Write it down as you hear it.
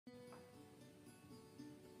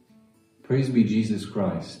Praise be Jesus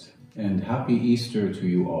Christ, and happy Easter to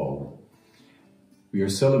you all. We are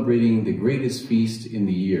celebrating the greatest feast in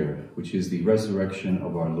the year, which is the resurrection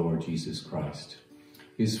of our Lord Jesus Christ.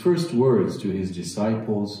 His first words to his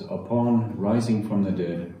disciples upon rising from the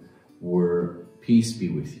dead were, "Peace be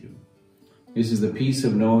with you." This is the peace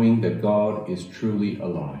of knowing that God is truly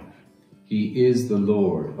alive. He is the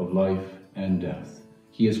Lord of life and death.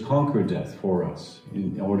 He has conquered death for us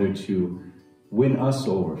in order to win us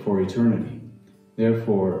over for eternity.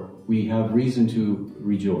 Therefore, we have reason to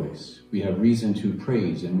rejoice. We have reason to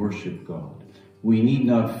praise and worship God. We need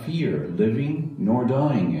not fear living nor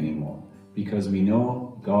dying anymore, because we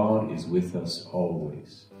know God is with us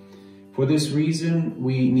always. For this reason,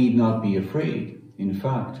 we need not be afraid. In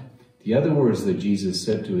fact, the other words that Jesus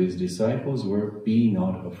said to his disciples were, "Be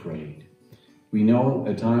not afraid." We know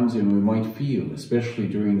at times when we might feel, especially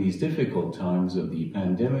during these difficult times of the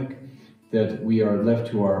pandemic, that we are left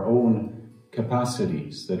to our own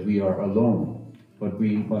capacities, that we are alone. But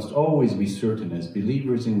we must always be certain as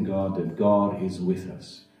believers in God that God is with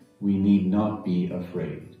us. We need not be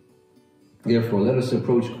afraid. Therefore, let us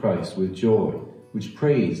approach Christ with joy, with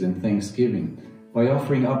praise and thanksgiving, by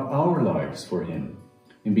offering up our lives for him,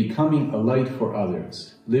 in becoming a light for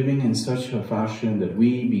others, living in such a fashion that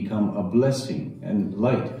we become a blessing and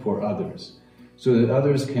light for others, so that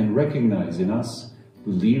others can recognize in us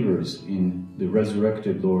believers in the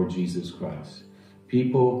resurrected Lord Jesus Christ,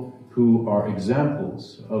 people who are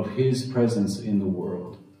examples of his presence in the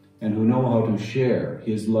world and who know how to share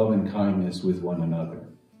his love and kindness with one another.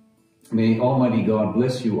 May Almighty God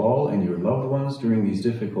bless you all and your loved ones during these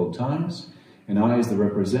difficult times, and I, as the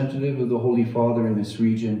representative of the Holy Father in this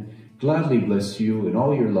region, gladly bless you and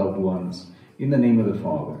all your loved ones in the name of the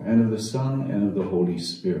Father, and of the Son, and of the Holy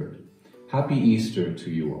Spirit. Happy Easter to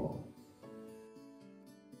you all.